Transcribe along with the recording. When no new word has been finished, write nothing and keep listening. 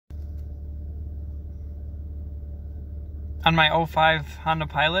On my 05 Honda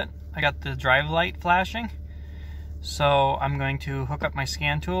Pilot, I got the drive light flashing. So I'm going to hook up my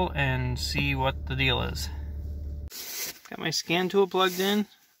scan tool and see what the deal is. Got my scan tool plugged in.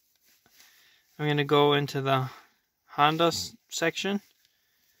 I'm going to go into the Honda section.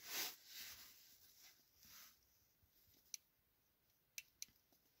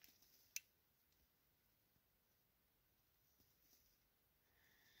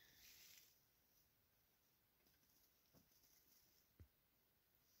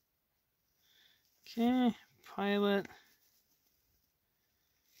 Okay, Pilot.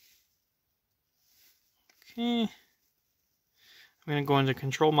 Okay. I'm going to go into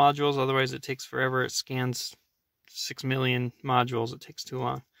control modules, otherwise it takes forever. It scans 6 million modules. It takes too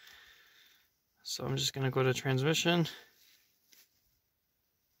long. So I'm just going to go to transmission.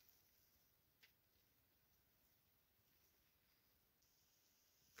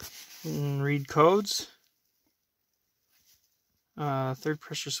 And read codes. Third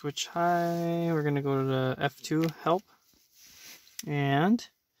pressure switch high. We're going to go to the F2 help. And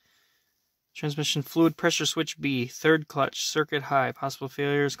transmission fluid pressure switch B. Third clutch circuit high. Possible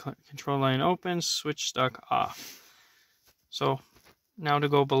failures. Control line open. Switch stuck off. So now to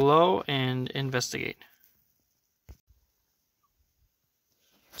go below and investigate.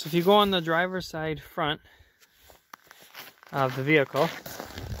 So if you go on the driver's side front of the vehicle,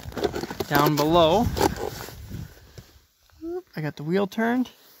 down below, I got the wheel turned,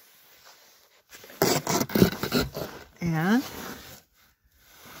 and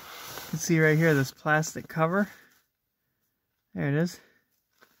you can see right here this plastic cover. There it is.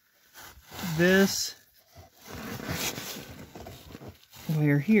 This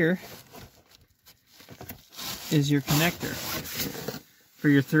wire here is your connector for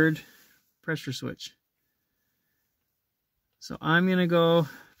your third pressure switch. So I'm going to go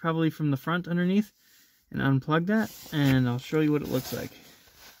probably from the front underneath and unplug that, and I'll show you what it looks like.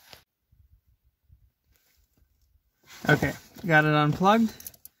 Okay, got it unplugged.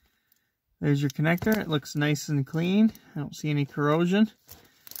 There's your connector. It looks nice and clean. I don't see any corrosion.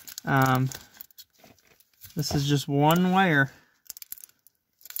 This is just one wire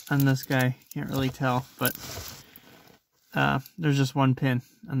on this guy. Can't really tell, but there's just one pin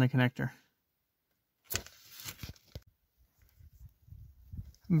on the connector.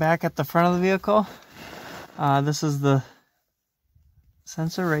 Back at the front of the vehicle, this is the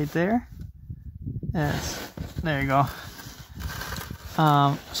sensor right there. Yes, there you go.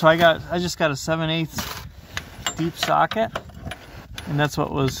 So I just got a 7/8 deep socket, and that's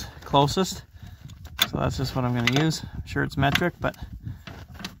what was closest. So that's just what I'm going to use. I'm sure it's metric, but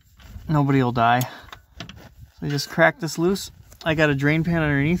nobody will die. So just crack this loose. I got a drain pan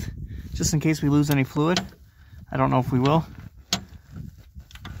underneath, just in case we lose any fluid. I don't know if we will.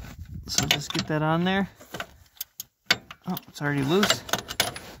 So just get that on there. Oh, it's already loose.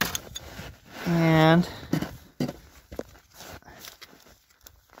 And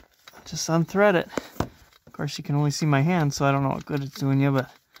just unthread it. Of course, you can only see my hand, so I don't know what good it's doing you, but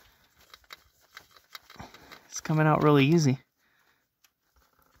it's coming out really easy.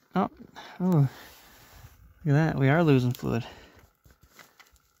 Oh, look at that. We are losing fluid.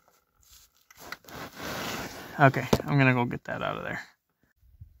 Okay, I'm gonna go get that out of there.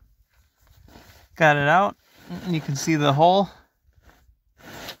 Got it out, and you can see the hole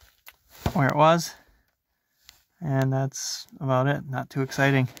where it was, and that's about it. Not too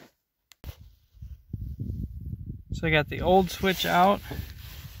exciting. So I got the old switch out,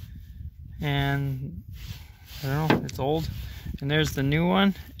 and I don't know, it's old, and there's the new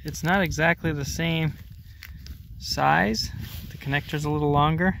one. It's not exactly the same size. The connector's a little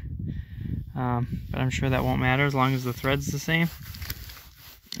longer, but I'm sure that won't matter as long as the thread's the same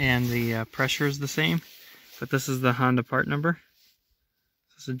and the pressure is the same. But this is the Honda part number.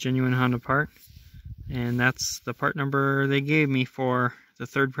 This is a genuine Honda part, and that's the part number they gave me for the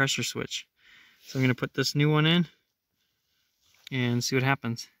third pressure switch. So I'm going to put this new one in and see what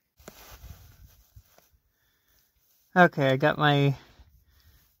happens. Okay, I got my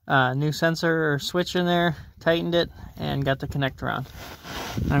new sensor or switch in there, tightened it, and got the connector on.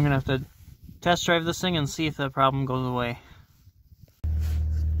 I'm going to have to test drive this thing and see if the problem goes away.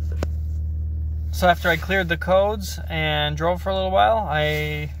 So after I cleared the codes and drove for a little while,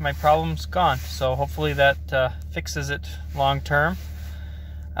 my problem's gone. So hopefully that fixes it long term.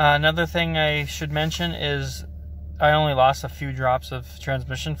 Another thing I should mention is I only lost a few drops of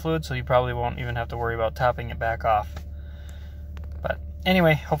transmission fluid, so you probably won't even have to worry about topping it back off. But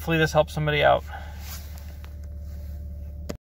anyway, hopefully this helps somebody out.